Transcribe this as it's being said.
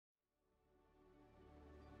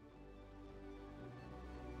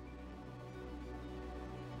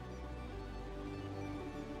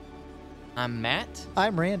I'm Matt,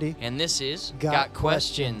 I'm Randy. and this is Got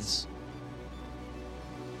Questions.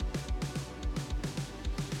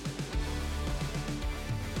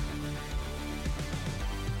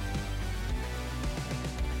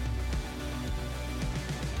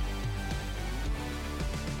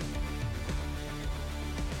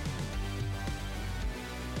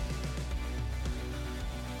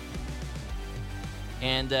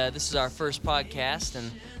 And this is our first podcast, and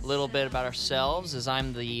a little bit about ourselves, as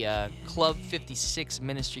I'm the Club 56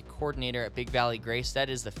 Ministry Coordinator at Big Valley Grace. That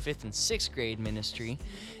is the 5th and 6th grade ministry.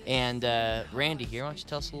 And Randy here, why don't you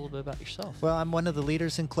tell us a little bit about yourself? Well, I'm one of the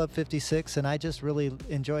leaders in Club 56, and I just really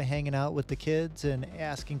enjoy hanging out with the kids and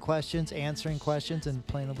asking questions, answering questions, and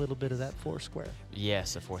playing a little bit of that Foursquare.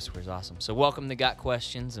 Yes, the Foursquare is awesome. So welcome to Got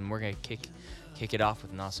Questions, and we're going to kick it off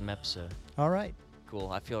with an awesome episode. All right. Cool.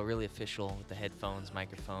 I feel really official with the headphones,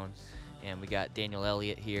 microphone, and we got Daniel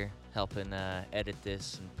Elliott here helping edit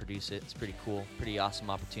this and produce it. It's pretty cool, pretty awesome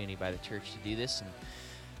opportunity by the church to do this.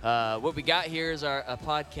 And what we got here is a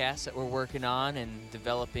podcast that we're working on and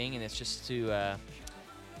developing, and it's just to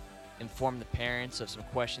inform the parents of some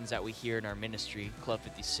questions that we hear in our ministry, Club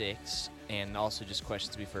 56, and also just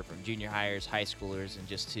questions we've heard from junior hires, high schoolers, and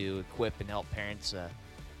just to equip and help parents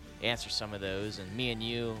answer some of those. And me and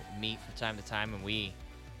you meet from time to time, and we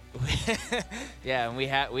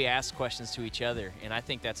ask questions to each other, and I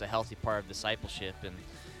think that's a healthy part of discipleship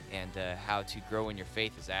and how to grow in your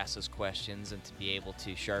faith is ask those questions and to be able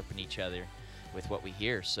to sharpen each other with what we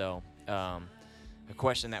hear. So a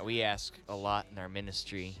question that we ask a lot in our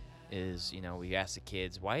ministry is, we ask the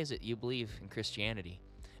kids, why is it you believe in Christianity?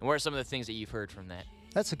 And what are some of the things that you've heard from that?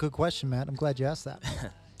 That's a good question, Matt. I'm glad you asked that.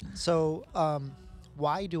 So,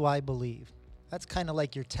 why do I believe? That's kind of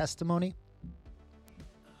like your testimony.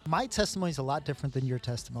 My testimony is a lot different than your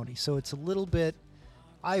testimony. So it's a little bit,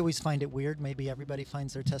 I always find it weird. Maybe everybody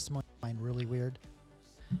finds their testimony really weird.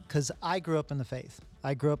 Because I grew up in the faith.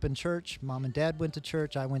 I grew up in church. Mom and dad went to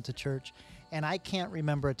church. I went to church. And I can't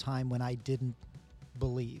remember a time when I didn't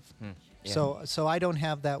believe. Yeah. So I don't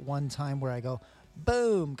have that one time where I go,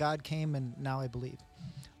 boom, God came and now I believe.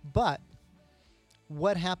 But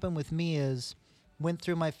what happened with me is, went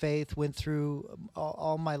through my faith, went through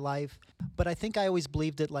all my life, but I think I always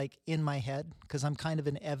believed it like in my head because I'm kind of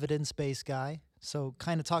an evidence-based guy. So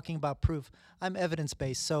kind of talking about proof, I'm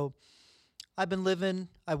evidence-based. So I've been living,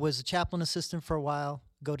 I was a chaplain assistant for a while,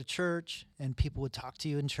 go to church, and people would talk to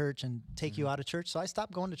you in church and take you out of church. So I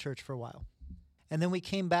stopped going to church for a while. And then we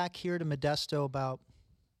came back here to Modesto about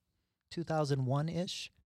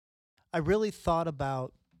 2001-ish. I really thought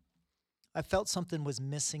about, I felt something was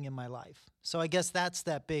missing in my life. So I guess that's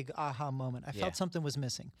that big aha moment. I felt something was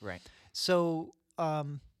missing. Right. So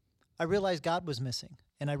I realized God was missing,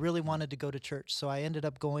 and I really wanted to go to church. So I ended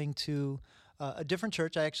up going to a different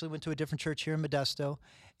church. I actually went to a different church here in Modesto,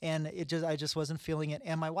 and I just wasn't feeling it,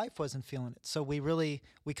 and my wife wasn't feeling it. So we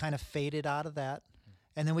kind of faded out of that.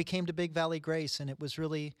 And then we came to Big Valley Grace, and it was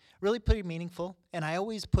really, really pretty meaningful. And I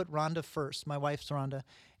always put Rhonda first. My wife's Rhonda.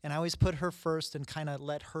 And I always put her first and kind of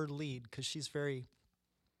let her lead because she's very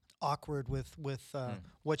awkward with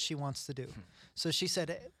what she wants to do. So she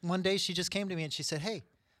said, one day she just came to me and she said, hey,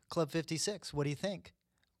 Club 56, what do you think?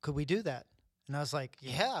 Could we do that? And I was like,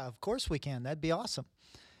 yeah, of course we can. That'd be awesome.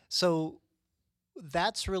 So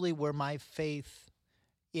that's really where my faith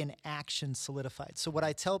in action solidified. So what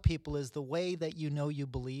I tell people is the way that you know you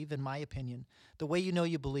believe, in my opinion, the way you know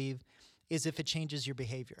you believe is if it changes your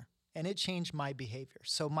behavior. And it changed my behavior.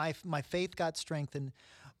 So my faith got strengthened.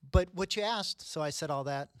 But what you asked, so I said all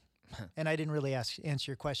that, and I didn't really answer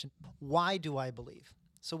your question. Why do I believe?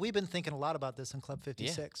 So we've been thinking a lot about this in Club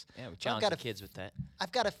 56. Yeah, we challenge the kids with that.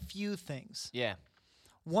 I've got a few things. Yeah.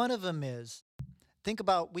 One of them is,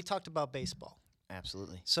 we talked about baseball.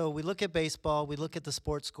 Absolutely. So we look at baseball, we look at the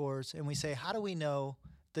sports scores, and we say, how do we know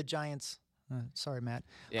the Giants? Sorry, Matt.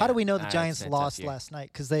 Yeah, how do we know the Giants it's lost last night?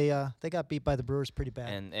 Because they got beat by the Brewers pretty bad.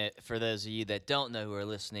 And for those of you that don't know who are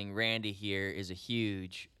listening, Randy here is a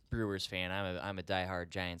huge Brewers fan. I'm a diehard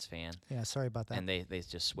Giants fan. Yeah, sorry about that. And they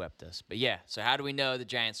just swept us. But yeah, so how do we know the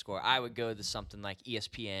Giants score? I would go to something like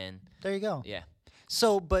ESPN. There you go. Yeah.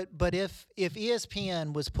 So, but if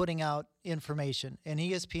ESPN was putting out information and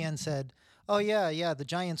ESPN said, oh yeah, the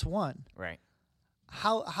Giants won. Right.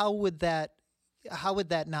 How would that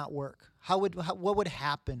not work? What would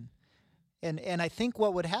happen? And I think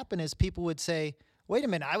what would happen is people would say, wait a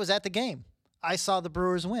minute, I was at the game. I saw the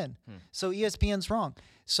Brewers win. So ESPN's wrong.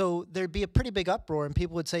 So there'd be a pretty big uproar, and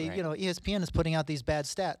people would say, Right. ESPN is putting out these bad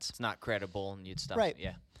stats. It's not credible, and you'd stop. Right.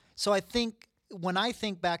 Yeah. So I think when I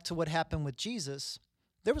think back to what happened with Jesus,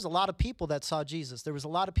 there was a lot of people that saw Jesus. There was a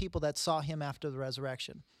lot of people that saw him after the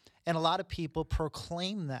resurrection. And a lot of people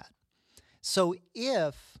proclaim that. So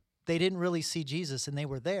if they didn't really see Jesus and they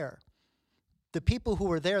were there, the people who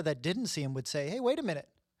were there that didn't see him would say, hey, wait a minute,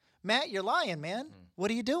 Matt, you're lying, man. What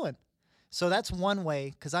are you doing? So that's one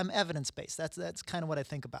way, because I'm evidence-based. That's kind of what I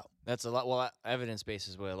think about. That's a lot. Well, evidence-based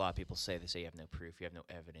is what a lot of people say. They say you have no proof, you have no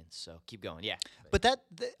evidence. So keep going. Yeah. But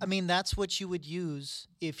I mean, that's what you would use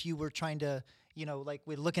if you were trying to, like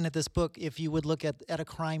we're looking at this book, if you would look at a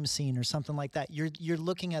crime scene or something like that. You're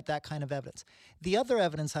looking at that kind of evidence. The other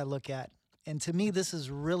evidence I look at, and to me this is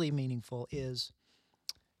really meaningful, is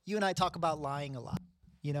you and I talk about lying a lot,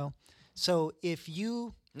 So if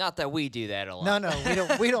you... Not that we do that a lot. No,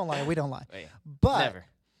 we don't lie. We don't lie. Oh, yeah. But Never.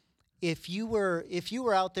 if you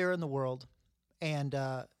were out there in the world and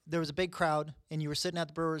there was a big crowd and you were sitting at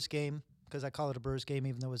the Brewers game, because I call it a Brewers game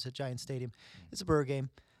even though it was a Giant stadium, it's a Brewer game,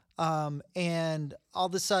 and all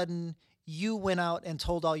of a sudden you went out and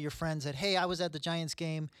told all your friends that, hey, I was at the Giants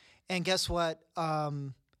game, and guess what?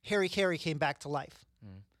 Harry Carey came back to life.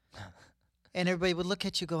 And everybody would look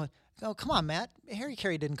at you going, oh, come on, Matt. Harry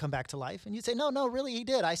Carey didn't come back to life. And you'd say, no, really, he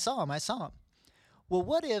did. I saw him. Well,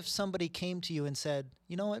 what if somebody came to you and said,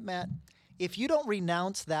 you know what, Matt? If you don't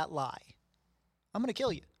renounce that lie, I'm going to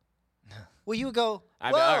kill you. Well, you would go,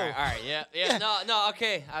 whoa. All right. Yeah. No,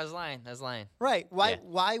 okay. I was lying. Right.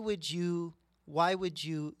 Why would you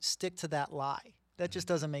stick to that lie? That just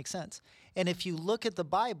doesn't make sense. And if you look at the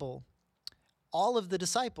Bible, all of the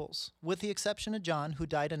disciples, with the exception of John, who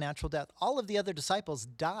died a natural death, all of the other disciples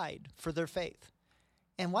died for their faith.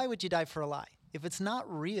 And why would you die for a lie? If it's not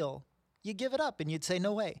real, you give it up and you'd say,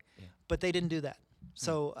 no way. Yeah. But they didn't do that.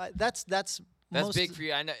 So that's big for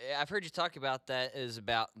you. I know. I've heard you talk about that. Is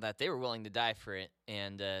about that they were willing to die for it,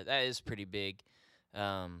 and that is pretty big.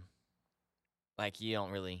 Like you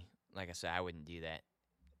don't really, like I said, I wouldn't do that,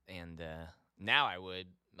 and now I would.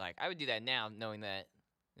 Like I would do that now, knowing that.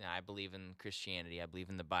 I believe in Christianity. I believe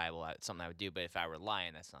in the Bible. It's something I would do. But if I were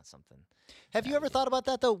lying, that's not something. Have you ever thought about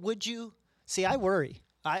that, though? Would you? See, I worry.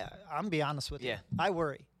 I'm going to be honest with you. I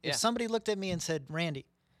worry. If somebody looked at me and said, Randy,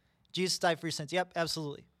 Jesus died for your sins. Yep,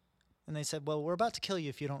 absolutely. And they said, well, we're about to kill you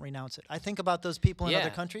if you don't renounce it. I think about those people in other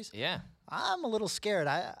countries. Yeah. I'm a little scared.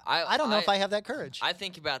 I don't know if I have that courage. I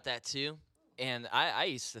think about that, too. And I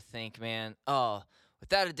used to think, man,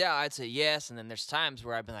 without a doubt, I'd say yes, and then there's times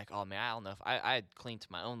where I've been like, oh, man, I don't know if I'd clean to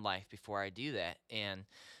my own life before I do that. And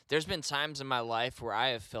there's been times in my life where I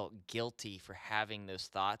have felt guilty for having those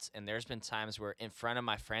thoughts, and there's been times where in front of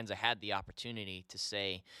my friends I had the opportunity to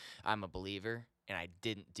say I'm a believer, and I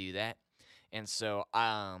didn't do that. And so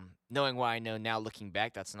knowing what I know now looking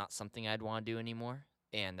back, that's not something I'd want to do anymore,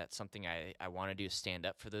 and that's something I want to do is stand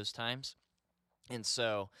up for those times. And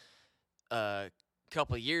so a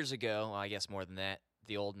couple of years ago, well, I guess more than that,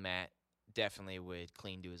 the old Matt definitely would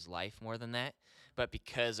cling to his life more than that. But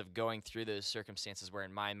because of going through those circumstances where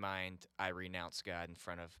in my mind I renounced God in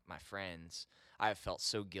front of my friends, I have felt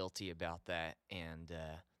so guilty about that, and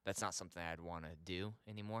that's not something I'd want to do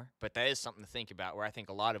anymore. But that is something to think about, where I think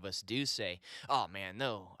a lot of us do say, oh, man,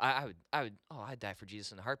 no, I'd die for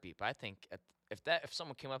Jesus in a heartbeat. But I think if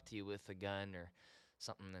someone came up to you with a gun or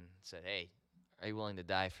something and said, hey, are you willing to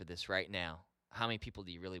die for this right now? How many people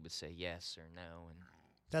do you really would say yes or no? And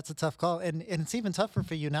that's a tough call, and it's even tougher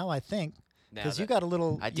for you now, I think, because you got a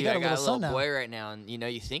little. I do. I got a little son boy right now, and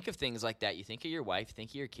you think of things like that. You think of your wife, you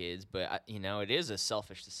think of your kids, but it is a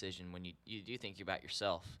selfish decision when you do think about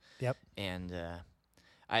yourself. Yep. And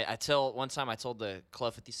one time I told the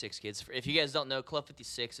Club 56 kids. If you guys don't know, Club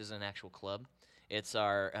 56 is an actual club. It's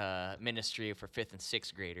our ministry for 5th and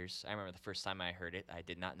 6th graders. I remember the first time I heard it. I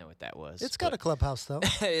did not know what that was. It's got a clubhouse, though.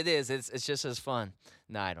 It is. It's just as fun.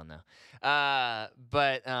 No, I don't know.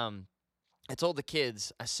 But I told the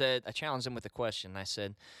kids, I challenged them with a question. I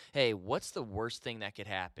said, hey, what's the worst thing that could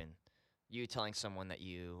happen? You telling someone that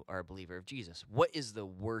you are a believer of Jesus. What is the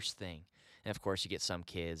worst thing? And, of course, you get some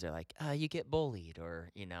kids, they're like, you get bullied, or,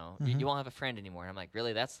 you won't have a friend anymore. And I'm like,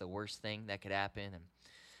 really? That's the worst thing that could happen?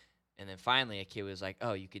 And then finally a kid was like,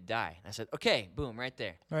 oh, you could die. And I said, okay, boom, right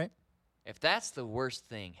there. Right. If that's the worst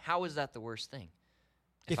thing, how is that the worst thing?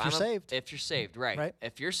 If you're saved. If you're saved, right.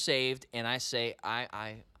 If you're saved and I say,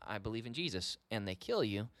 I believe in Jesus, and they kill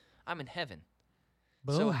you, I'm in heaven.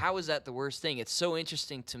 Boom. So how is that the worst thing? It's so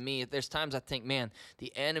interesting to me. There's times I think, man,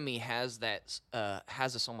 the enemy has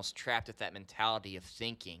us almost trapped with that mentality of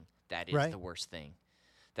thinking that is the worst thing.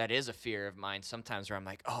 That is a fear of mine sometimes where I'm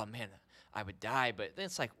like, oh, man, I would die. But then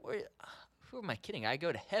it's like, who am I kidding? I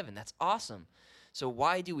go to heaven. That's awesome. So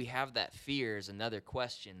why do we have that fear is another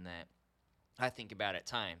question that I think about at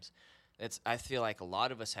times. I feel like a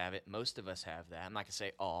lot of us have it. Most of us have that. I'm not gonna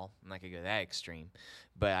say all. I'm not gonna go that extreme,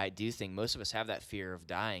 but I do think most of us have that fear of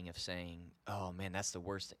dying, of saying, "Oh man, that's the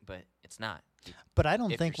worst thing." But it's not. But I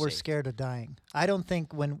don't If think you're we're safe. scared of dying. I don't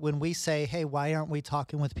think when we say, "Hey, why aren't we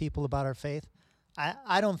talking with people about our faith?"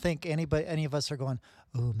 I don't think any of us are going,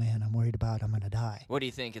 "Oh man, I'm worried about I'm going to die." What do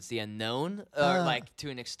you think? It's the unknown, or like to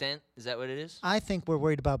an extent? Is that what it is? I think we're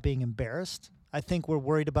worried about being embarrassed. I think we're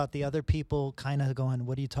worried about the other people kind of going,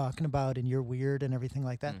 "What are you talking about?" and "You're weird" and everything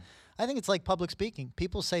like that. I think it's like public speaking.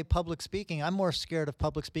 People say public speaking. I'm more scared of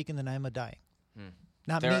public speaking than I am of dying.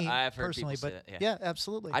 Not me I've heard personally, people but say that, yeah,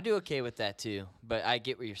 absolutely. I do okay with that too, but I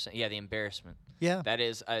get what you're saying. Yeah, the embarrassment. Yeah. That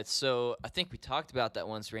is, so I think we talked about that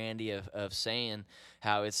once, Randy, of saying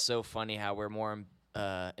how it's so funny how we're more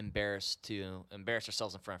embarrassed to embarrass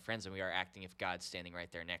ourselves in front of friends than we are acting if God's standing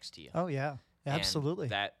right there next to you. Oh yeah, And absolutely.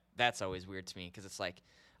 that's always weird to me because it's like,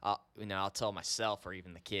 I'll tell myself or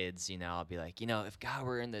even the kids, I'll be like, if God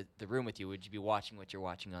were in the room with you, would you be watching what you're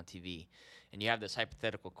watching on TV? And you have those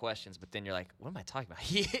hypothetical questions, but then you're like, what am I talking about?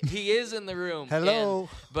 He is in the room. Hello.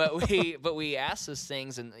 But we ask those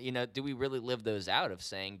things, and do we really live those out of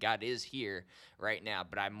saying God is here right now?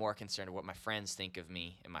 But I'm more concerned with what my friends think of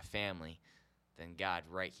me and my family than God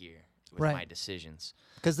right here with Right. my decisions.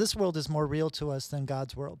 Because this world is more real to us than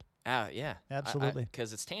God's world. Yeah, Absolutely.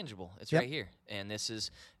 because it's tangible. It's Yep. right here, and this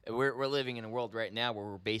is we're living in a world right now where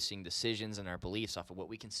we're basing decisions and our beliefs off of what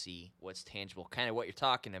we can see, what's tangible, kind of what you're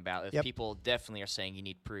talking about. If Yep. people definitely are saying you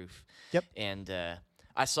need proof. Yep. And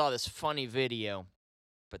I saw this funny video,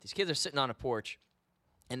 but these kids are sitting on a porch,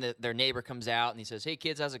 and their neighbor comes out and he says, "Hey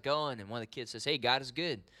kids, how's it going?" And one of the kids says, "Hey, God is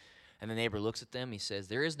good." And the neighbor looks at them. He says,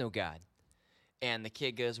 "There is no God." And the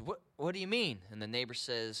kid goes, "What do you mean?" And the neighbor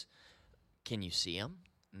says, "Can you see him?"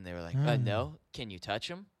 And they were like, "No." "Can you touch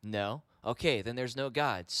him?" "No." "Okay, then there's no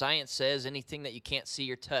God. Science says anything that you can't see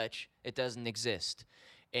or touch, it doesn't exist."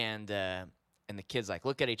 And the kids like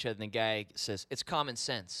look at each other, and the guy says, "It's common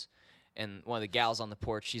sense." And one of the gals on the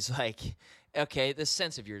porch, she's like, "Okay, this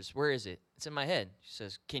sense of yours, where is it?" "It's in my head." She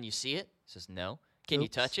says, "Can you see it?" He says, "No." "Can you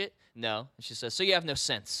Oops. touch it?" "No." And she says, "So you have no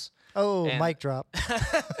sense." Oh, And- mic drop.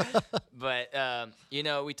 But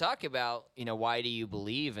we talk about why do you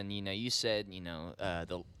believe, and you said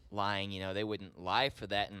the lying, they wouldn't lie for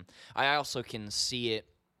that, and I also can see it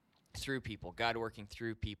through people, God working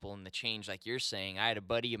through people, and the change, like you're saying. I had a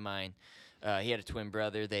buddy of mine. He had a twin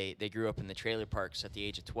brother. They grew up in the trailer parks at the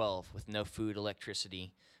age of 12 with no food,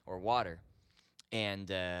 electricity, or water. And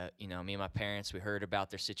me and my parents, we heard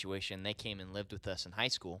about their situation. They came and lived with us in high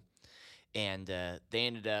school. And they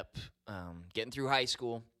ended up getting through high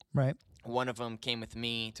school. Right. One of them came with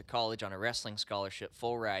me to college on a wrestling scholarship,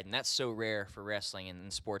 full ride, and that's so rare for wrestling and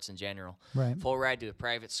in sports in general. Right. Full ride to a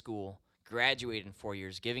private school, graduated in 4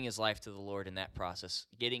 years, giving his life to the Lord in that process,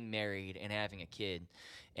 getting married and having a kid.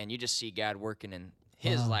 And you just see God working in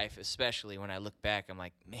his life, especially when I look back. I'm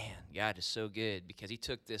like, man, God is so good, because he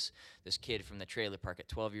took this kid from the trailer park at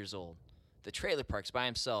 12 years old. The trailer parks by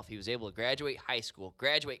himself. He was able to graduate high school,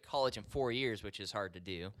 graduate college in 4 years, which is hard to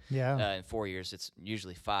do. Yeah. In 4 years, it's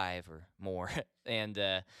usually 5 or more. And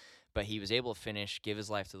but he was able to finish, give his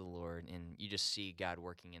life to the Lord, and you just see God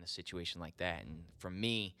working in a situation like that. And for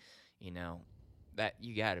me, that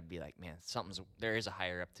you got to be like, man, there is a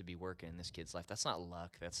higher up to be working in this kid's life. That's not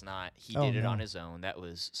luck. That's not he did it on his own. That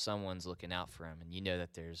was someone's looking out for him, and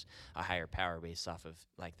that there's a higher power based off of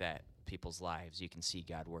like that people's lives. You can see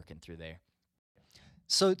God working through there.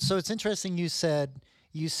 So it's interesting you said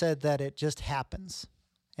that it just happens.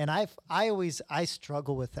 And I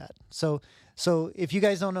struggle with that. So if you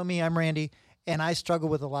guys don't know me, I'm Randy, and I struggle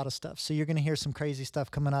with a lot of stuff. So you're going to hear some crazy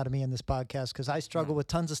stuff coming out of me in this podcast, because I struggle with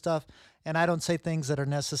tons of stuff, and I don't say things that are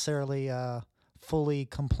necessarily fully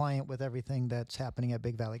compliant with everything that's happening at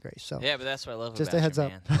Big Valley Grace. So yeah, but that's what I love just about a heads you, up.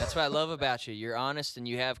 man. That's what I love about you. You're honest, and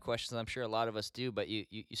you have questions. I'm sure a lot of us do, but you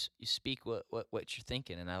speak what you're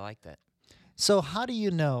thinking, and I like that. So how do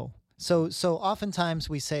you know? So oftentimes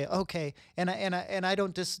we say, okay, and I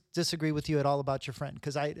don't disagree with you at all about your friend,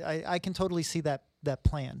 because I can totally see that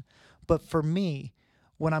plan. But for me,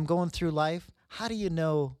 when I'm going through life, how do you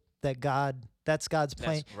know that that's God's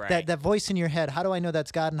plan? That's right. That voice in your head, how do I know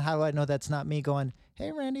that's God, and how do I know that's not me going,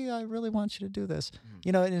 hey, Randy, I really want you to do this?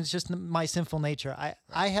 And it's just my sinful nature.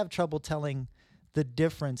 I have trouble telling the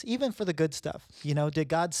difference, even for the good stuff. Did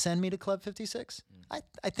God send me to Club 56?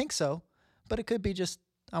 I think so. But it could be just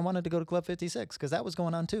I wanted to go to Club 56 because that was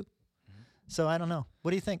going on too. So I don't know.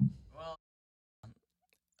 What do you think? Well,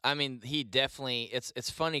 I mean, he definitely. It's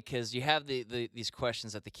funny because you have these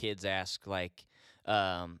questions that the kids ask, like,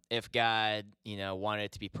 If God, wanted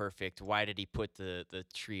it to be perfect, why did he put the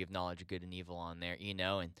tree of knowledge of good and evil on there,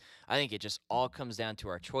 And I think it just all comes down to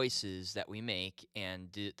our choices that we make. And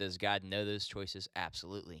does God know those choices?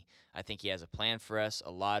 Absolutely. I think he has a plan for us.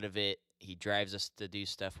 A lot of it, he drives us to do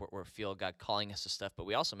stuff where we feel God calling us to stuff, but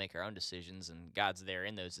we also make our own decisions, and God's there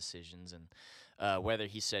in those decisions. And whether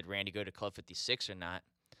he said, Randy, go to Club 56 or not,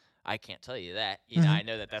 I can't tell you that. I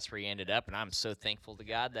know that that's where you ended up, and I'm so thankful to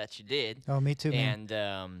God that you did. Oh, me too, man.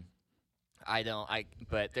 And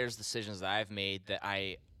but there's decisions that I've made that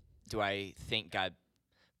I think God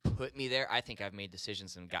put me there? I think I've made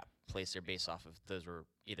decisions and got placed there based off of those were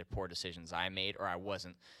either poor decisions I made, or I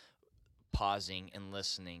wasn't pausing and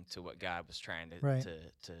listening to what God was trying to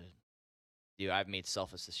do. I've made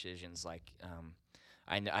selfish decisions, like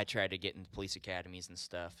I tried to get into police academies and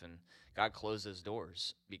stuff, and God closed those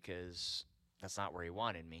doors because that's not where he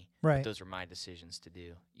wanted me. Right. But those were my decisions to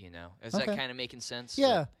do, Is Okay. that kind of making sense?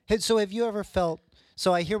 Yeah. Hey, so have you ever felt,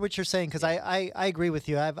 so I hear what you're saying, because Yeah. I agree with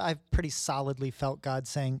you. I've pretty solidly felt God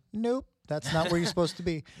saying, nope, that's not where you're supposed to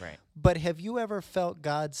be. Right. But have you ever felt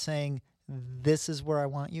God saying, this is where I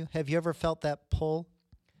want you? Have you ever felt that pull?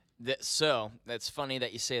 So that's funny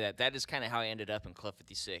that you say that. That is kind of how I ended up in Club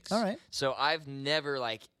 56. All right. So I've never,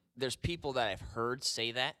 there's people that I've heard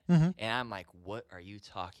say that, Mhm. and I'm like, what are you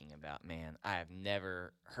talking about, man? I have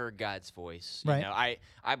never heard God's voice. Right.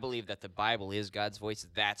 I believe that the Bible is God's voice.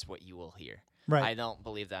 That's what you will hear. Right. I don't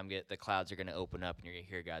believe that the clouds are going to open up and you're going to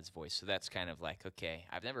hear God's voice. So that's kind of like, okay,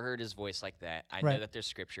 I've never heard his voice like that. I know Right. that there's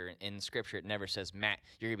scripture. And in scripture, it never says, Matt,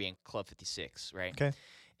 you're going to be in Club 56, right? Okay.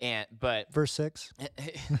 But Verse 6.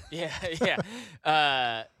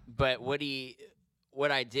 yeah. But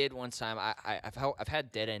what I did one time, I've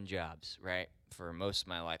had dead end jobs, right, for most of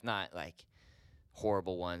my life. Not like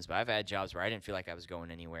horrible ones, but I've had jobs where I didn't feel like I was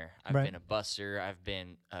going anywhere. I've Right. been a busser, I've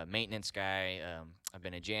been a maintenance guy, I've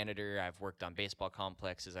been a janitor, I've worked on baseball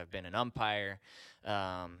complexes, I've been an umpire,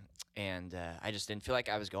 and I just didn't feel like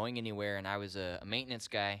I was going anywhere. And I was a maintenance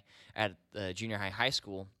guy at junior high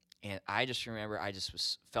school, and I just remember I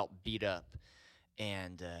just felt beat up.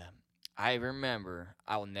 And I remember,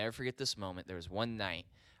 I will never forget this moment. There was one night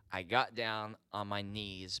I got down on my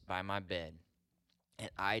knees by my bed, and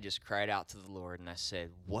I just cried out to the Lord, and I said,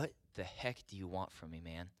 what the heck do you want from me,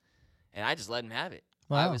 man? And I just let him have it.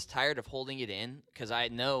 Wow. I was tired of holding it in, because I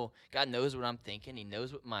know God knows what I'm thinking. He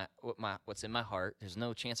knows what's in my heart. There's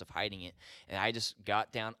no chance of hiding it. And I just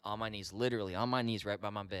got down on my knees, literally on my knees right by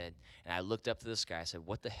my bed, and I looked up to the sky. I said,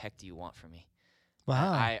 what the heck do you want from me?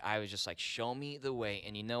 Wow. I was just like, show me the way.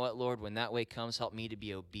 And you know what, Lord? When that way comes, help me to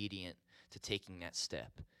be obedient to taking that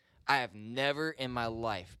step. I have never in my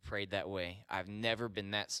life prayed that way. I've never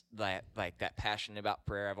been that passionate about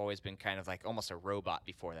prayer. I've always been kind of like almost a robot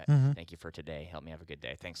before that. Mhm. Thank you for today. Help me have a good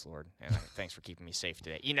day. Thanks, Lord. And thanks for keeping me safe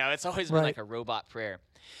today. It's always been Right. like a robot prayer.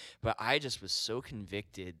 But I just was so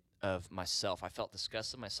convicted of myself. I felt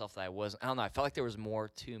disgusted with myself that I don't know. I felt like there was more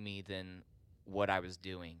to me than what I was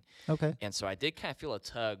doing. Okay. And so I did kind of feel a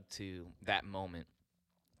tug to that moment.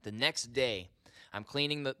 The next day, I'm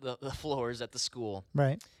cleaning the floors at the school,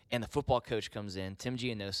 Right. and the football coach comes in. Tim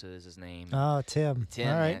Gianosa is his name. Oh, Tim. Tim,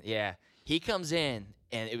 All right. man, yeah. He comes in,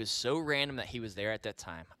 and it was so random that he was there at that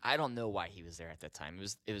time. I don't know why he was there at that time.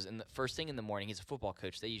 It was in the first thing in the morning. He's a football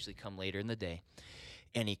coach. They usually come later in the day.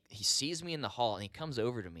 And he sees me in the hall, and he comes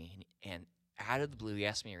over to me, and out of the blue, he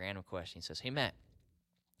asks me a random question. He says, hey, Matt.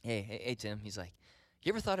 Hey, Tim. He's like,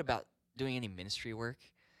 you ever thought about doing any ministry work?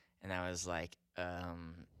 And I was like,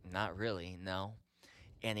 not really, no.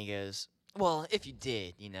 And he goes, well, if you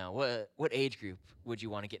did, what age group would you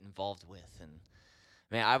want to get involved with? And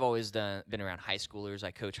man, I've always been around high schoolers. I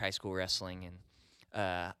coach high school wrestling, and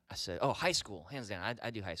I said, oh, high school, hands down. I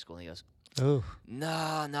do high school. And he goes, Ooh. no,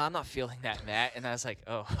 I'm not feeling that, Matt. And I was like,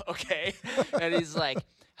 oh, okay. And he's like,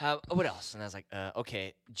 what else? And I was like,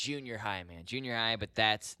 okay, junior high, man, junior high, but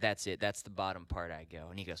that's it. That's the bottom part I go.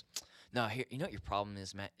 And he goes, no, here, you know what your problem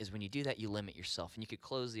is, Matt, is when you do that, you limit yourself, and you could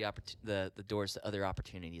close the doors to other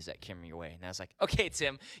opportunities that come your way. And I was like, okay,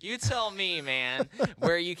 Tim, you tell me, man,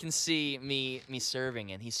 where you can see me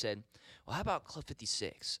serving. And he said, well, how about Club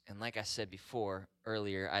 56? And like I said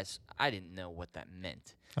earlier, I didn't know what that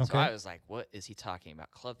meant. Okay. So I was like, what is he talking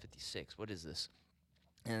about? Club 56, what is this?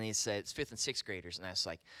 And he said, it's 5th and 6th graders. And I was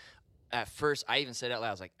like, at first, I even said out loud,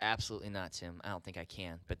 I was like, absolutely not, Tim. I don't think I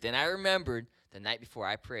can. But then I remembered the night before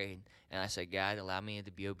I prayed, and I said, God, allow me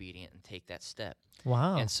to be obedient and take that step.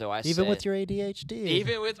 Wow. And so I Even said, with your ADHD.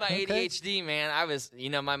 even with my Okay. ADHD, man, I was,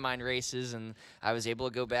 my mind races, and I was able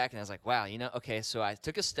to go back, and I was like, wow, okay. So I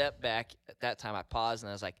took a step back. At that time, I paused, and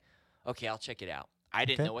I was like, okay, I'll check it out. I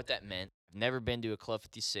didn't Okay. know what that meant. I've never been to a Club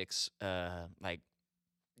 56,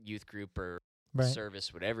 youth group or Right.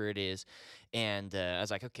 service, whatever it is. And I was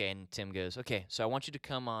like, okay. And Tim goes, okay, so I want you to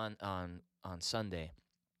come on Sunday.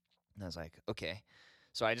 And I was like, okay.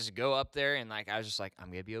 So I just go up there and like I was just like, I'm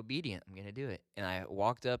gonna be obedient. I'm gonna do it. And I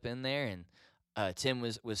walked up in there and Tim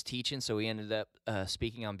was teaching, so we ended up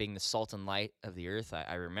speaking on being the salt and light of the earth.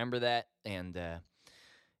 I remember that, and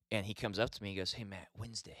he comes up to me, he goes, "Hey Matt,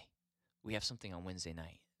 Wednesday, we have something on Wednesday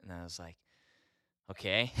night." And I was like,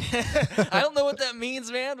 "Okay, I don't know what that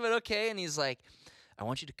means, man, but okay." And he's like, "I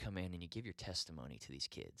want you to come in and you give your testimony to these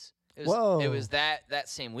kids." It Whoa. was that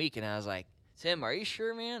same week, and I was like, "Tim, are you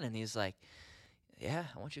sure, man?" And he's like, "Yeah,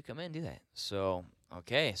 I want you to come in and do that." So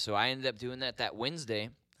okay, so I ended up doing that Wednesday.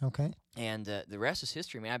 Okay. And the rest is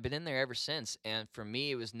history, man. I've been in there ever since. And for me,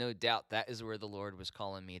 it was no doubt that is where the Lord was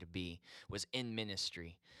calling me to be, was in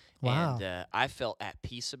ministry. Wow. And I felt at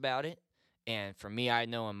peace about it. And for me, I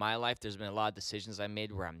know in my life, there's been a lot of decisions I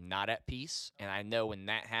made where I'm not at peace. And I know when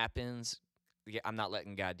that happens, I'm not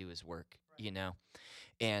letting God do his work, you know.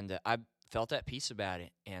 And I felt at peace about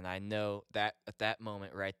it. And I know that at that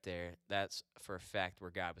moment right there, that's for a fact where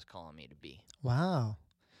God was calling me to be. Wow.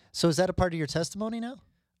 So is that a part of your testimony now?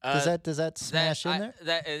 Does that smash in there?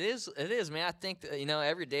 That it is, man. I think that,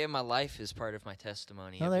 every day of my life is part of my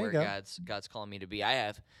testimony Oh, of there you where go. God's calling me to be. I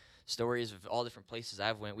have stories of all different places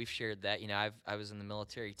I've went. We've shared that. I was in the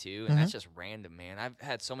military too, and that's just random, man. I've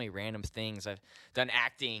had so many random things. I've done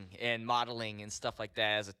acting and modeling and stuff like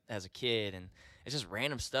that as a kid, and it's just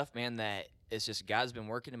random stuff, man. That it's just God's been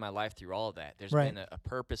working in my life through all of that. There's Right. been a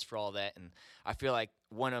purpose for all that, and I feel like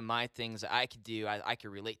one of my things that I could do, I could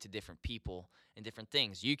relate to different people and different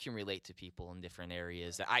things. You can relate to people in different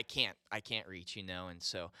areas that I can't reach, and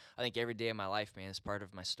so I think every day of my life, man, is part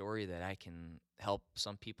of my story that I can help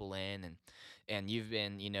some people in, and you've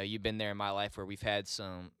been there in my life where we've had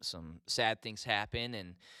some sad things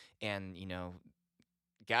happen, and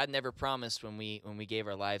God never promised when we gave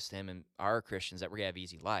our lives to him and our Christians that we're gonna have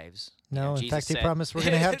easy lives. No, in Jesus fact, he said- promised we're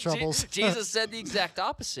going to have troubles. Jesus said the exact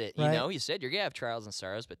opposite. Right. He said you're gonna have trials and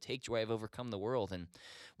sorrows, but take joy, I've overcome the world. And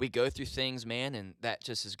we go through things, man, and that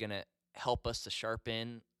just is gonna help us to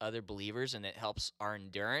sharpen other believers, and it helps our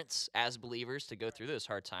endurance as believers to go through those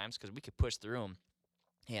hard times because we could push through them.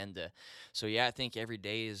 And so, yeah, I think every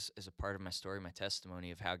day is a part of my story, my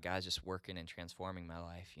testimony of how God's just working and transforming my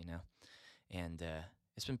life, And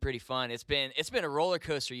it's been pretty fun. It's been a roller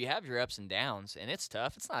coaster. You have your ups and downs, and it's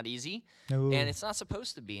tough. It's not easy, No. and it's not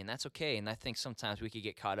supposed to be, and that's okay. And I think sometimes we could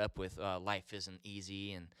get caught up with life isn't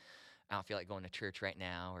easy, and I don't feel like going to church right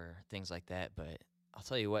now or things like that. But I'll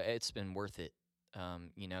tell you what, it's been worth it.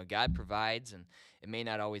 God provides, and it may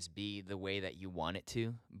not always be the way that you want it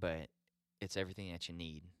to, but it's everything that you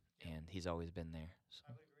need, and he's always been there.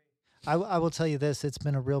 So. I will tell you this, it's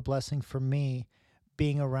been a real blessing for me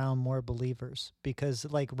being around more believers because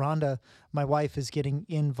like Rhonda, my wife, is getting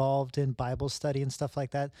involved in Bible study and stuff like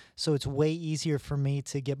that. So it's way easier for me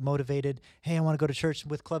to get motivated. Hey, I want to go to church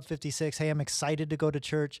with Club 56. Hey, I'm excited to go to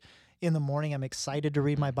church in the morning. I'm excited to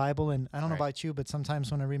read my Bible. And I don't know about you, but sometimes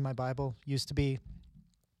when I read my Bible, used to be,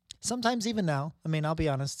 sometimes even now, I mean, I'll be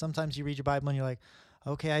honest, sometimes you read your Bible and you're like,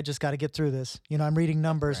 okay, I just got to get through this. I'm reading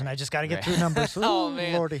Numbers and I just got to get through Numbers. Ooh, Oh,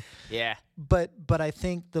 man. Lordy. Yeah. But I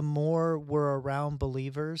think the more we're around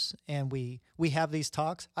believers and we have these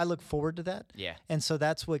talks, I look forward to that. Yeah. And so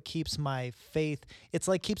that's what keeps my faith. It's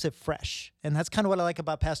like keeps it fresh. And that's kind of what I like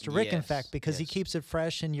about Pastor Rick, in Yes, fact, because he yes. keeps it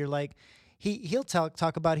fresh and you're like, he'll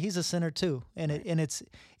talk about he's a sinner too. And it's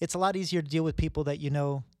a lot easier to deal with people that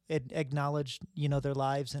acknowledge their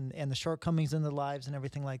lives and the shortcomings in their lives and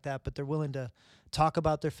everything like that, but they're willing to talk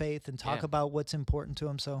about their faith and talk Yeah. about what's important to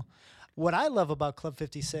them. So what I love about Club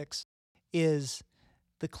 56 is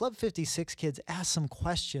the Club 56 kids ask some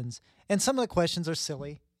questions, and some of the questions are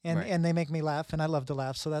silly and, Right. and they make me laugh, and I love to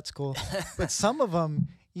laugh, so that's cool. But some of them,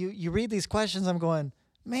 you read these questions, I'm going,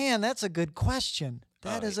 man, that's a good question.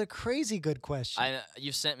 That Oh, is a crazy good question.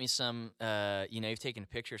 You've sent me some, you've taken a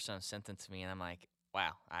picture of some, sent them to me, and I'm like,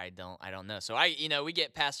 wow, I don't know. So we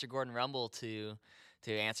get Pastor Gordon Rumble to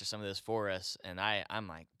answer some of those for us, and I'm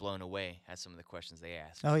like blown away at some of the questions they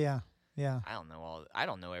ask. Oh, yeah. Yeah. I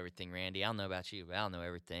don't know everything, Randy. I don't know about you, but I don't know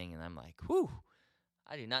everything, and I'm like, whew,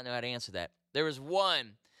 I do not know how to answer that. There's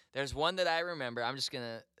one that I remember. I'm just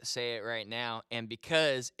gonna say it right now, and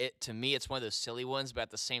because to me it's one of those silly ones, but at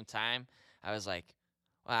the same time, I was like,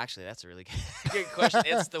 well, actually, that's a really good question.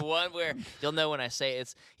 It's the one where you'll know when I say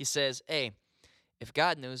it. He says, hey, if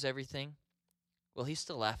God knows everything, will he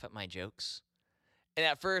still laugh at my jokes? And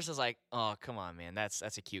at first I was like, oh, come on, man, that's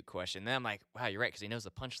a cute question. Then I'm like, wow, you're right, because he knows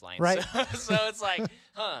the punchline. Right. So it's like,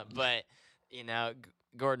 huh, but,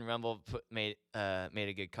 Gordon Rumble made a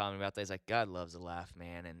good comment about that. He's like, God loves a laugh,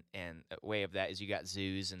 man, and a way of that is you got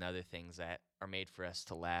zoos and other things that are made for us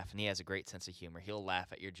to laugh, and he has a great sense of humor. He'll laugh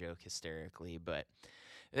at your joke hysterically, but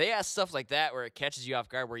they ask stuff like that where it catches you off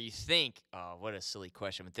guard, where you think, oh, what a silly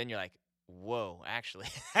question, but then you're like, whoa, actually,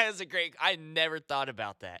 that is a great. I never thought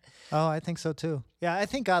about that. Oh, I think so too. Yeah, I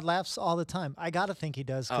think God laughs all the time. I got to think he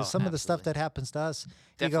does, because some of the stuff absolutely. that happens to us,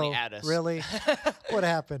 Definitely you go, at us. really? What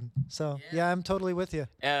happened? So, yeah, I'm totally with you.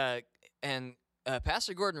 And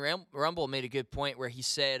Pastor Gordon Rumble made a good point where he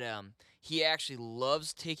said he actually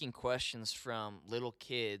loves taking questions from little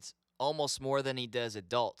kids almost more than he does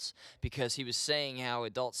adults, because he was saying how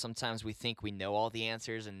adults sometimes we think we know all the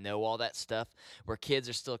answers and know all that stuff, where kids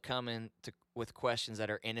are still coming with questions that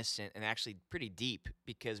are innocent and actually pretty deep,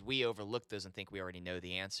 because we overlook those and think we already know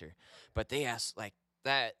the answer. But they ask like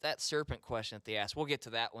that serpent question that they asked. We'll get to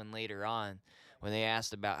that one later on, when they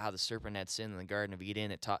asked about how the serpent had sinned in the Garden of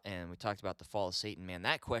Eden, and we talked about the fall of Satan. Man,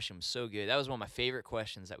 that question was so good. That was one of my favorite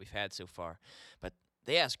questions that we've had so far. But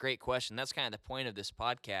they ask great questions. That's kind of the point of this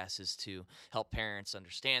podcast, is to help parents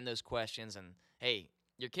understand those questions. And hey,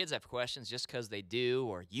 your kids have questions. Just because they do,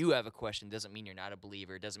 or you have a question, doesn't mean you're not a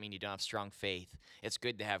believer. It doesn't mean you don't have strong faith. It's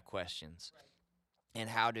good to have questions. And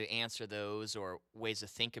how to answer those, or ways to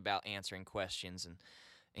think about answering questions, and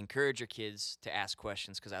encourage your kids to ask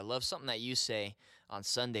questions. Because I love something that you say on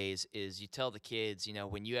Sundays is you tell the kids,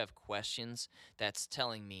 when you have questions, that's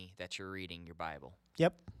telling me that you're reading your Bible.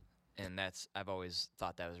 Yep. And I've always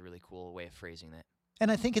thought that was a really cool way of phrasing that. And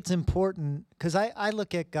I think it's important, because I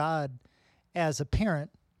look at God as a parent,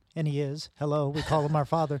 and he is. Hello, we call him our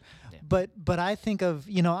father. Yeah. But I think of,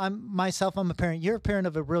 I'm a parent. You're a parent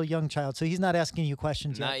of a real young child, so he's not asking you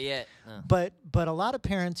questions yet. Not yet. No. But a lot of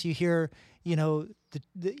parents, you hear,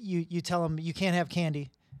 you tell them you can't have candy,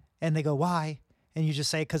 and they go, why? And you just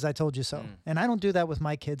say, because I told you so. And I don't do that with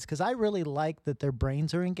my kids, because I really like that their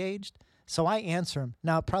brains are engaged. So I answer them.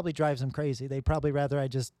 Now, it probably drives them crazy. They'd probably rather I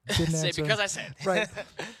just didn't Say answer because them. I said. Right.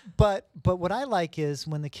 But what I like is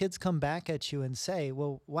when the kids come back at you and say,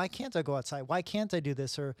 well, why can't I go outside? Why can't I do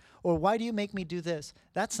this? Or why do you make me do this?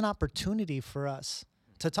 That's an opportunity for us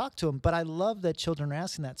to talk to them. But I love that children are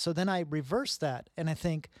asking that. So then I reverse that, and I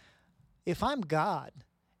think, if I'm God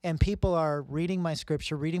and people are reading my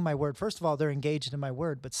scripture, reading my word, first of all, they're engaged in my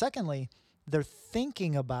word. But secondly, they're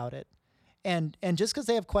thinking about it. And just because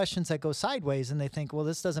they have questions that go sideways and they think, well,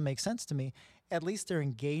 this doesn't make sense to me, at least they're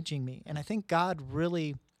engaging me. And I think God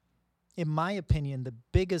really, in my opinion, the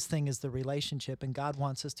biggest thing is the relationship, and God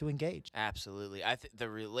wants us to engage. Absolutely. I think the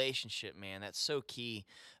relationship, man, that's so key.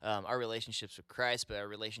 Our relationships with Christ, but our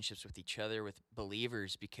relationships with each other, with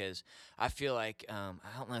believers, because I feel like, I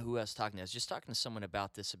don't know who I was talking to. I was just talking to someone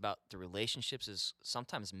about this, about the relationships is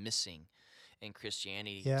sometimes missing in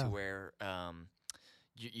Christianity, Yeah. to where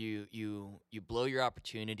you blow your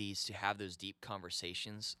opportunities to have those deep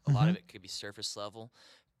conversations. A lot of it could be surface level,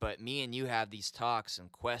 but me and you have these talks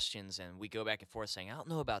and questions, and we go back and forth saying, I don't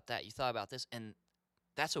know about that. You thought about this, and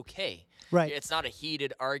that's okay. Right. It's not a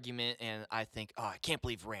heated argument, and I think, oh, I can't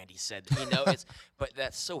believe Randy said, but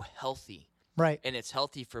that's so healthy. Right. And it's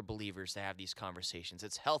healthy for believers to have these conversations.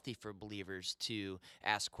 It's healthy for believers to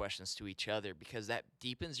ask questions to each other, because that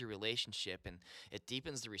deepens your relationship, and it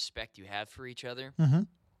deepens the respect you have for each other. Mm-hmm.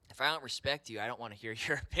 If I don't respect you, I don't want to hear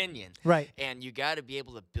your opinion. Right. And you got to be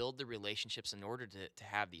able to build the relationships in order to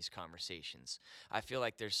have these conversations. I feel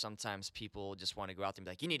like there's sometimes people just want to go out there and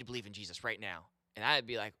be like, you need to believe in Jesus right now. And I'd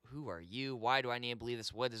be like, who are you? Why do I need to believe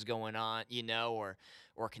this? What is going on? Or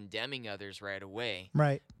condemning others right away.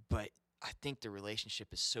 Right. But I think the relationship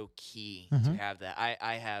is so key Mm-hmm. to have that.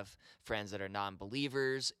 I have friends that are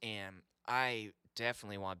non-believers, and I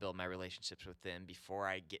definitely want to build my relationships with them before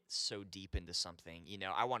I get so deep into something.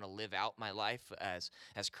 I want to live out my life as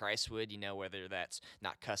Christ would, whether that's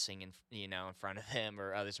not cussing in front of them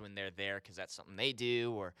or others when they're there, because that's something they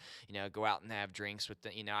do, or, go out and have drinks with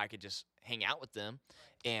them. I could just hang out with them,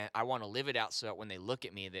 and I want to live it out so that when they look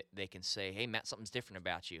at me, that they can say, hey, Matt, something's different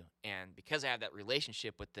about you. And because I have that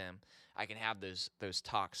relationship with them, I can have those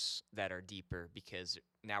talks that are deeper, because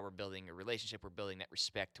now we're building a relationship. We're building that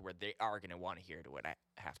respect to where they are going to want to hear what I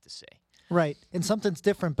have to say. Right. And something's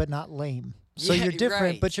different but not lame. So Yeah, you're different,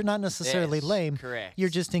 right. but you're not necessarily Yes, lame. correct. You're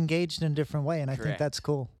just engaged in a different way, and I think Correct. that's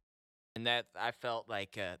cool. And that I felt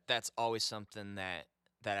like that's always something that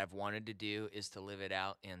I've wanted to do, is to live it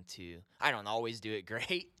out, and I don't always do it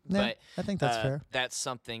great, Yeah, but I think that's fair. That's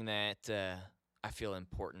something that I feel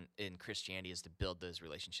important in Christianity, is to build those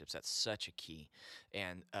relationships. That's such a key.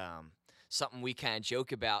 And something we kind of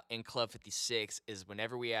joke about in Club 56 is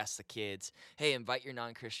whenever we ask the kids, hey, invite your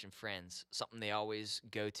non-Christian friends, something they always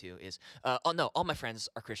go to is, oh no, all my friends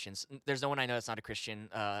are Christians. There's no one I know that's not a Christian.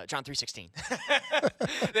 John 3:16.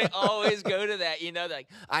 They always go to that, like,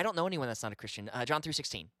 I don't know anyone that's not a Christian. John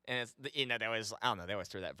 3:16. And it's, they always, I don't know, they always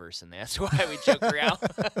throw that verse in there. That's why we joke around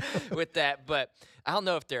with that. But I don't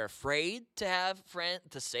know if they're afraid to have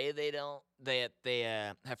to say they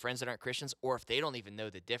have friends that aren't Christians, or if they don't even know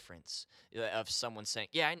the difference of someone saying,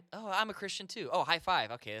 yeah, I'm a Christian too. Oh, high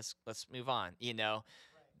five. Okay, let's move on.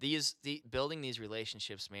 Building these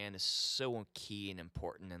relationships, man, is so key and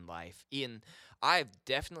important in life. Ian, I've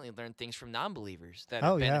definitely learned things from non-believers that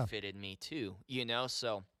have benefited me too.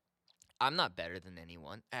 So I'm not better than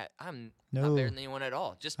anyone. I'm not better than anyone at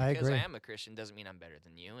all. Just because I am a Christian doesn't mean I'm better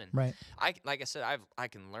than you. And right. Like I said, I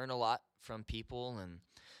can learn a lot from people, and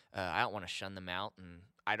I don't want to shun them out, and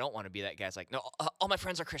I don't want to be that guy that's like, no, all my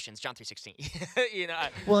friends are Christians, John 3:16.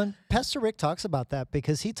 Well, and Pastor Rick talks about that,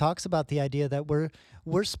 because he talks about the idea that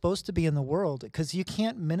we're supposed to be in the world, because you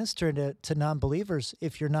can't minister to non-believers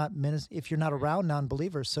if you're not around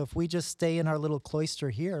non-believers. So if we just stay in our little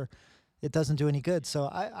cloister here, it doesn't do any good. So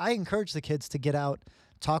I encourage the kids to get out,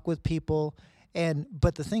 talk with people,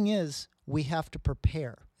 but the thing is, we have to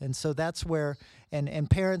prepare. And so that's where, and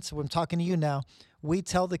parents, when I'm talking to you now, we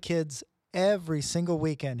tell the kids every single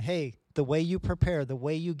weekend, hey, the way you prepare, the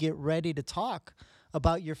way you get ready to talk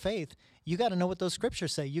about your faith, you got to know what those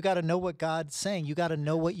scriptures say. You got to know what God's saying. You got to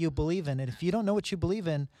know what you believe in. And if you don't know what you believe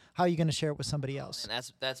in, how are you going to share it with somebody else? And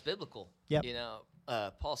that's biblical. Yep.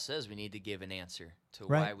 Paul says we need to give an answer to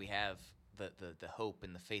why we have the hope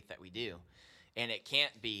and the faith that we do. And it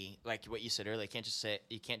can't be like what you said earlier. You can't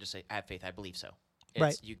just say I have faith, I believe so.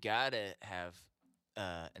 You gotta have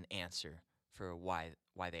an answer for why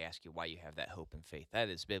they ask you why you have that hope and faith. That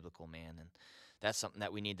is biblical, man, and that's something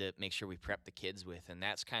that we need to make sure we prep the kids with. And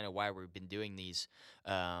that's kind of why we've been doing these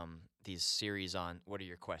series on what are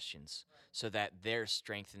your questions, so that they're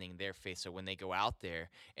strengthening their faith. So when they go out there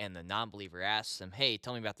and the non-believer asks them, hey,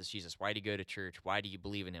 tell me about this Jesus. Why do you go to church? Why do you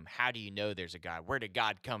believe in him? How do you know there's a God? Where did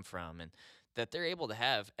God come from? And that they're able to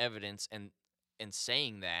have evidence and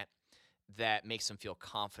saying that makes them feel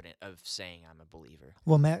confident of saying I'm a believer.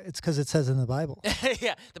 Well, Matt, it's because it says in the Bible.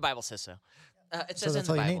 Yeah, the Bible says so. It says in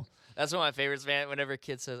the Bible. That's one of my favorites, man. Whenever a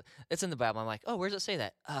kid says, it's in the Bible, I'm like, oh, where does it say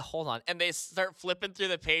that? Hold on. And they start flipping through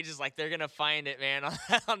the pages like they're going to find it, man,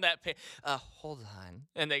 on that page. Hold on.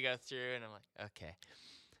 And they go through, and I'm like, okay,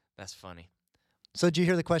 that's funny. So did you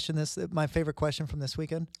hear the question? My favorite question from this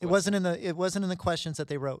weekend? It wasn't in the questions that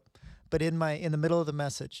they wrote, but in the middle of the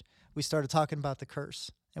message, we started talking about the curse,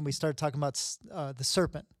 and we started talking about the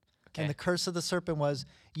serpent. Okay. And the curse of the serpent was,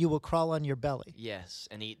 you will crawl on your belly. Yes,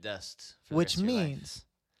 and eat dust. Which means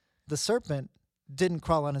the serpent didn't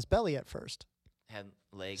crawl on his belly at first. Had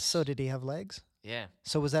legs. So did he have legs? Yeah.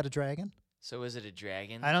 So was that a dragon? So was it a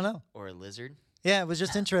dragon? I don't know. Or a lizard? Yeah, it was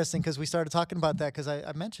just interesting because we started talking about that, because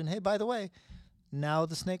I mentioned, hey, by the way, now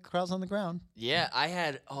the snake crawls on the ground. Yeah,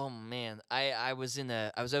 I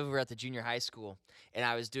was over at the junior high school, and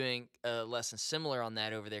I was doing a lesson similar on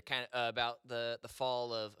that over there, kind of about the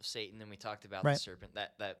fall of Satan, and we talked about the serpent,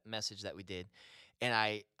 that message that we did. And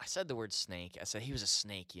I said the word snake. I said he was a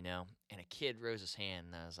snake, and a kid rose his hand,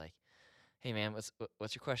 and I was like, hey, man,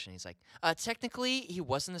 what's your question? He's like, technically, he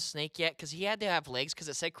wasn't a snake yet because he had to have legs because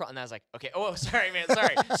it said crawl. And I was like, okay, sorry, man,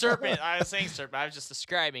 sorry. Serpent. I was saying serpent. I was just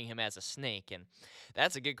describing him as a snake. And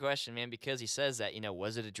that's a good question, man, because he says that,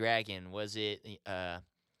 was it a dragon? Was it a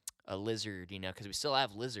lizard? Because we still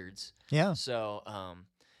have lizards. Yeah. So,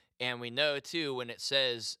 and we know, too, when it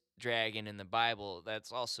says dragon in the Bible,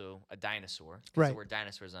 that's also a dinosaur. Right. The word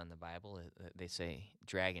dinosaur's on the Bible. They say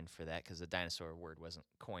dragon for that because the dinosaur word wasn't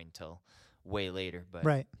coined till way later,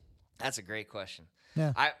 but that's a great question.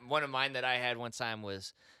 Yeah. One of mine that I had one time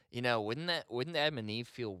was, wouldn't Adam and Eve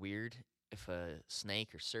feel weird if a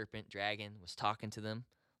snake or serpent, dragon was talking to them?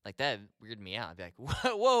 Like, that weirded me out. I'd be like,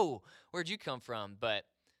 whoa, where'd you come from? But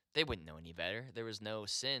they wouldn't know any better. There was no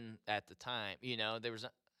sin at the time.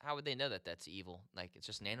 How would they know that that's evil? Like, it's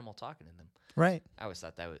just an animal talking to them. Right. I always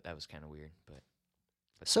thought that was kind of weird, but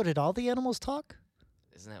so did all the animals talk?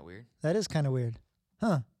 Isn't that weird? That is kind of weird.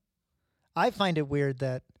 Huh. I find it weird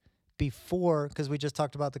that before, because we just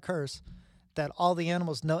talked about the curse, that all the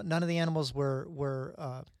animals, none of the animals were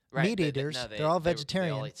meat eaters. They're all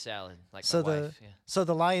vegetarian. They all eat salad, like my wife. Yeah. So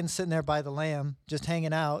the lion's sitting there by the lamb, just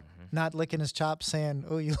hanging out, not licking his chops, saying,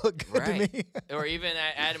 "Oh, you look good to me." Or even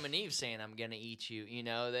Adam and Eve saying, "I'm gonna eat you."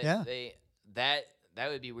 That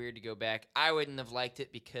would be weird to go back. I wouldn't have liked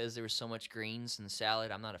it because there was so much greens in the salad.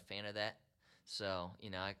 I'm not a fan of that. So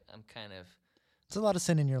I'm kind of It's a lot of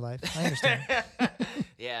sin in your life. I understand.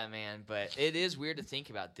 Yeah, man. But it is weird to think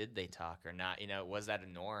about, did they talk or not? Was that a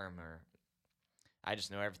norm? Or I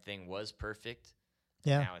just know everything was perfect.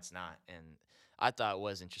 Yeah. Now it's not. And I thought it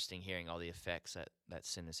was interesting hearing all the effects that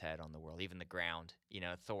sin has had on the world, even the ground,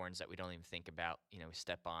 thorns that we don't even think about, we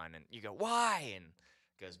step on and you go, why? And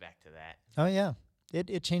it goes back to that. Oh, yeah.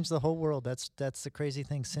 It changed the whole world. That's the crazy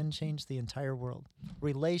thing. Sin changed the entire world.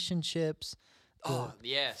 Relationships,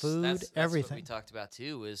 yes. food, that's everything. What we talked about,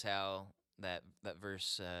 too, is how that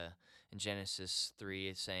verse in Genesis 3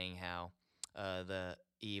 is saying how the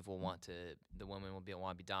Eve will want the woman will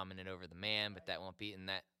want to be dominant over the man, but that won't be, and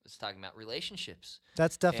that was talking about relationships.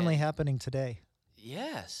 That's definitely happening today.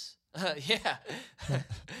 Yes. Yeah.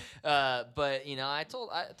 But I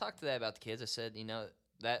talked to that about the kids. I said,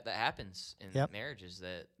 that happens in marriages,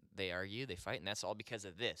 that they argue, they fight, and that's all because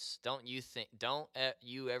of this. Don't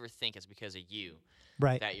you ever think it's because of you,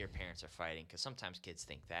 right, that your parents are fighting? Because sometimes kids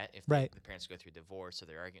think that if right. the parents go through divorce or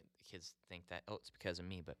they're arguing, the kids think that, oh, it's because of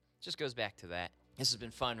me. But it just goes back to that. This has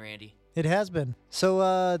been fun, Randy. It has been.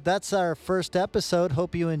 So that's our first episode.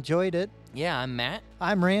 Hope you enjoyed it. Yeah, I'm Matt.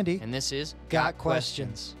 I'm Randy. And this is Got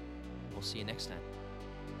Questions. We'll see you next time.